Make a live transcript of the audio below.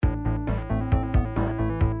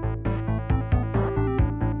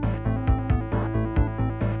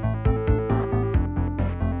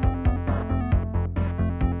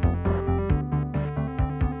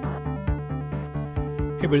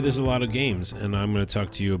everybody, there's a lot of games, and I'm going to talk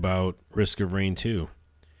to you about Risk of Rain 2.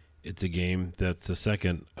 It's a game that's the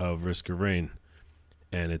second of Risk of Rain,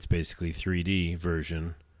 and it's basically 3D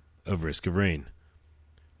version of Risk of Rain.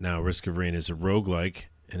 Now, Risk of Rain is a roguelike,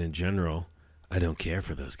 and in general, I don't care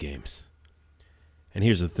for those games. And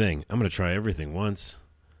here's the thing, I'm going to try everything once.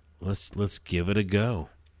 Let's give it a go.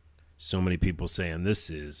 So many people saying this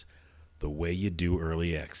is the way you do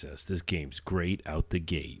early access. This game's great out the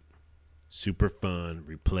gate. Super fun,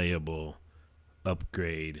 replayable,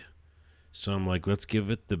 upgrade. So I'm like, let's give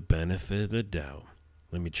it the benefit of the doubt.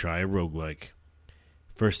 Let me try a roguelike.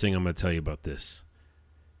 First thing I'm going to tell you about this.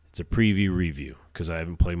 It's a preview review because I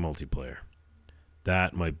haven't played multiplayer.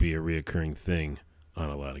 That might be a reoccurring thing on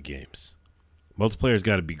a lot of games. Multiplayer's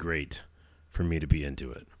got to be great for me to be into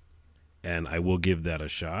it. And I will give that a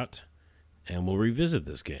shot, and we'll revisit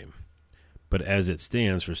this game. But as it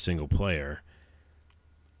stands for single player,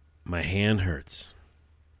 my hand hurts.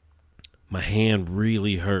 My hand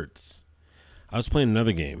really hurts. I was playing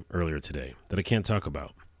another game earlier today that I can't talk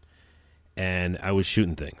about. And I was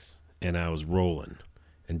shooting things, and I was rolling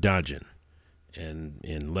and dodging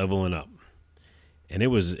and leveling up. And it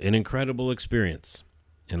was an incredible experience,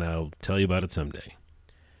 and I'll tell you about it someday.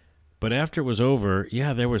 But after it was over,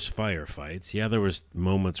 yeah, there was firefights. Yeah, there was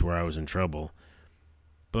moments where I was in trouble.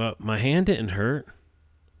 But my hand didn't hurt.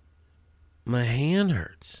 My hand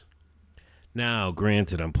hurts. Now,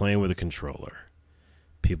 granted, I'm playing with a controller.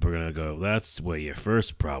 People are going to go, that's where your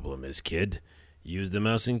first problem is, kid. Use the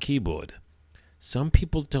mouse and keyboard. Some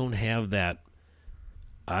people don't have that,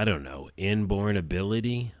 I don't know, inborn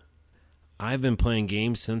ability. I've been playing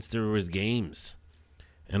games since there was games.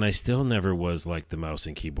 And I still never was like the mouse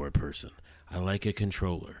and keyboard person. I like a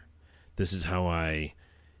controller. This is how I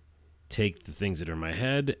take the things that are in my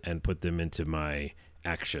head and put them into my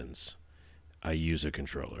actions. I use a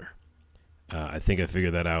controller. I think I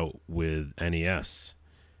figured that out with NES.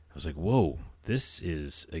 I was like, whoa, this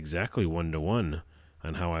is exactly 1-to-1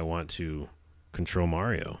 on how I want to control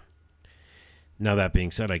Mario. Now, that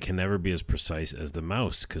being said, I can never be as precise as the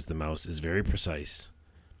mouse because the mouse is very precise.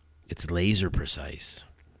 It's laser precise.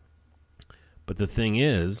 But the thing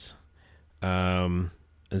is how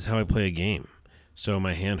I play a game. So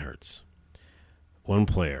my hand hurts. One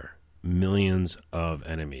player, millions of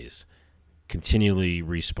enemies, continually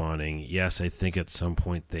respawning. Yes, I think at some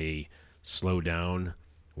point they slow down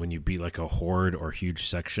when you beat like a horde or huge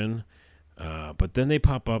section. But then they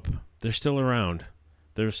pop up. They're still around.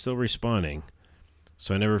 They're still respawning.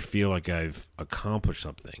 So I never feel like I've accomplished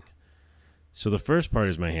something. So the first part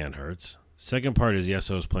is my hand hurts. Second part is,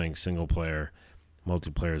 yes, I was playing single player.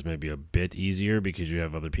 Multiplayer is maybe a bit easier because you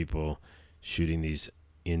have other people shooting these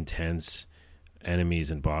intense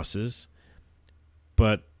enemies and bosses.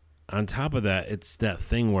 But on top of that, it's that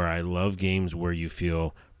thing where I love games where you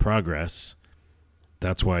feel progress.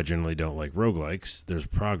 That's why I generally don't like roguelikes. There's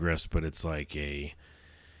progress, but it's like a,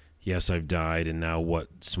 yes, I've died, and now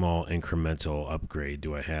what small incremental upgrade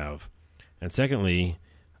do I have? And secondly,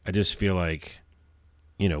 I just feel like,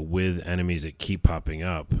 with enemies that keep popping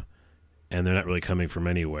up, and they're not really coming from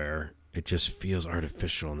anywhere, it just feels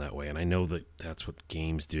artificial in that way. And I know that that's what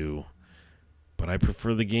games do, but I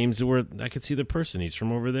prefer the games where I can see the person. He's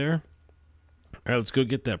from over there. All right, let's go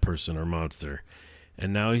get that person or monster.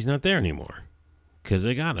 And now he's not there anymore because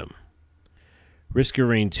I got him. Risk of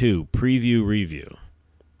Rain 2, preview review.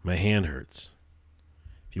 My hand hurts.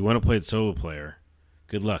 If you want to play it solo player,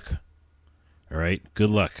 good luck. All right, good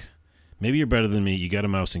luck. Maybe you're better than me. You got a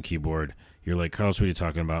mouse and keyboard. You're like, Carlos, what are you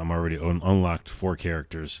talking about? I'm already unlocked 4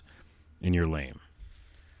 characters, and you're lame.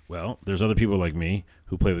 Well, there's other people like me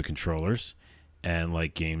who play with controllers and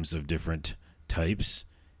like games of different types.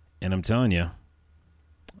 And I'm telling you,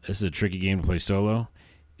 this is a tricky game to play solo.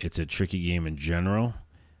 It's a tricky game in general.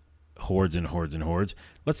 Hordes and hordes and hordes.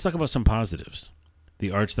 Let's talk about some positives.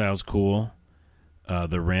 The art style's cool.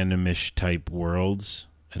 The randomish type worlds.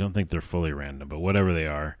 I don't think they're fully random, but whatever they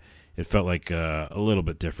are, it felt like a little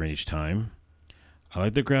bit different each time. I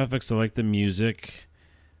like the graphics. I like the music.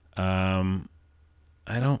 I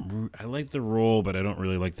like the roll, but I don't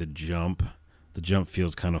really like the jump. The jump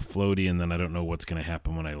feels kind of floaty, and then I don't know what's going to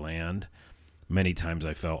happen when I land. Many times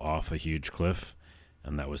I fell off a huge cliff,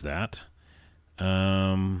 and that was that.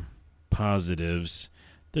 Positives.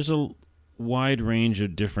 There's a wide range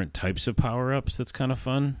of different types of power-ups that's kind of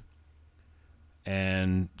fun.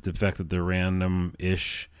 And the fact that they're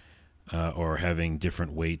random-ish or having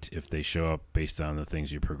different weight if they show up based on the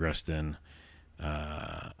things you progressed in.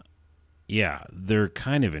 Yeah, they're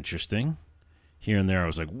kind of interesting. Here and there I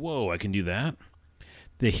was like, whoa, I can do that.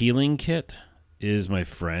 The healing kit is my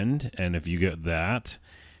friend, and if you get that,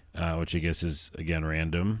 which I guess is, again,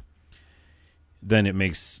 random, then it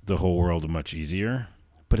makes the whole world much easier.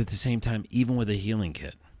 But at the same time, even with a healing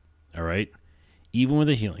kit, all right? Even with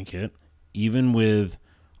a healing kit, even with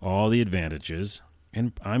all the advantages,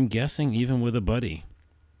 and I'm guessing even with a buddy,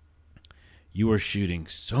 you are shooting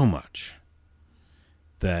so much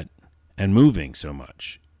that, and moving so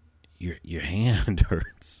much, your hand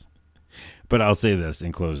hurts. But I'll say this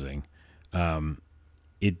in closing.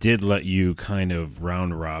 It did let you kind of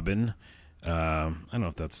round robin. I don't know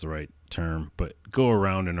if that's the right term, but go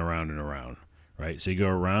around and around and around, right? So you go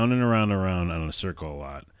around and around and around on a circle a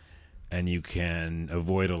lot, and you can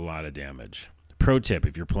avoid a lot of damage. Pro tip,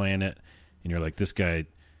 if you're playing it and you're like, this guy,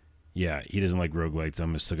 yeah, he doesn't like roguelites,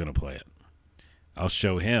 I'm still going to play it. I'll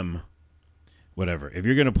show him whatever. If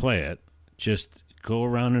you're going to play it, just go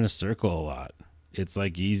around in a circle a lot. It's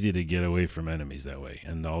like easy to get away from enemies that way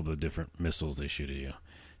and all the different missiles they shoot at you,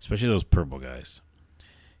 especially those purple guys.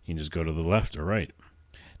 You can just go to the left or right.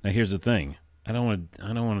 Now here's the thing. I don't want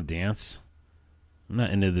to dance. I'm not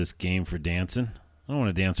into this game for dancing. I don't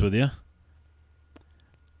want to dance with you.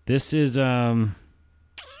 This is it's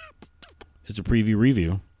a preview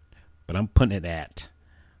review, but I'm putting it at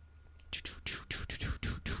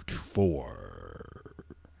 4.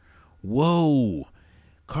 Whoa.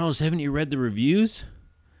 Carlos, haven't you read the reviews?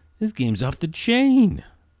 This game's off the chain.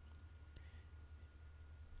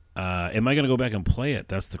 Am I going to go back and play it?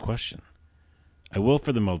 That's the question. I will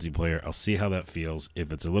for the multiplayer. I'll see how that feels.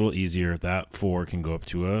 If it's a little easier, that 4 can go up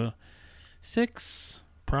to a 6,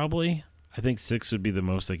 probably. I think 6 would be the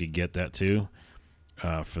most I could get that to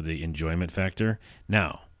for the enjoyment factor.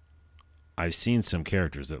 Now, I've seen some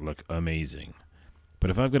characters that look amazing. But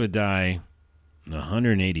if I've got to die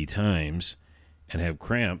 180 times and have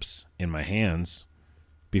cramps in my hands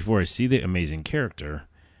before I see the amazing character,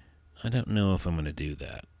 I don't know if I'm going to do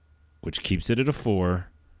that, which keeps it at a 4,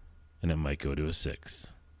 and it might go to a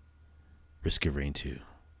 6. Risk of Rain 2.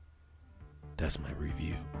 That's my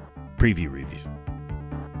review. Preview review.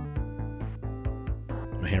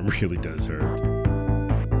 My hand really does hurt.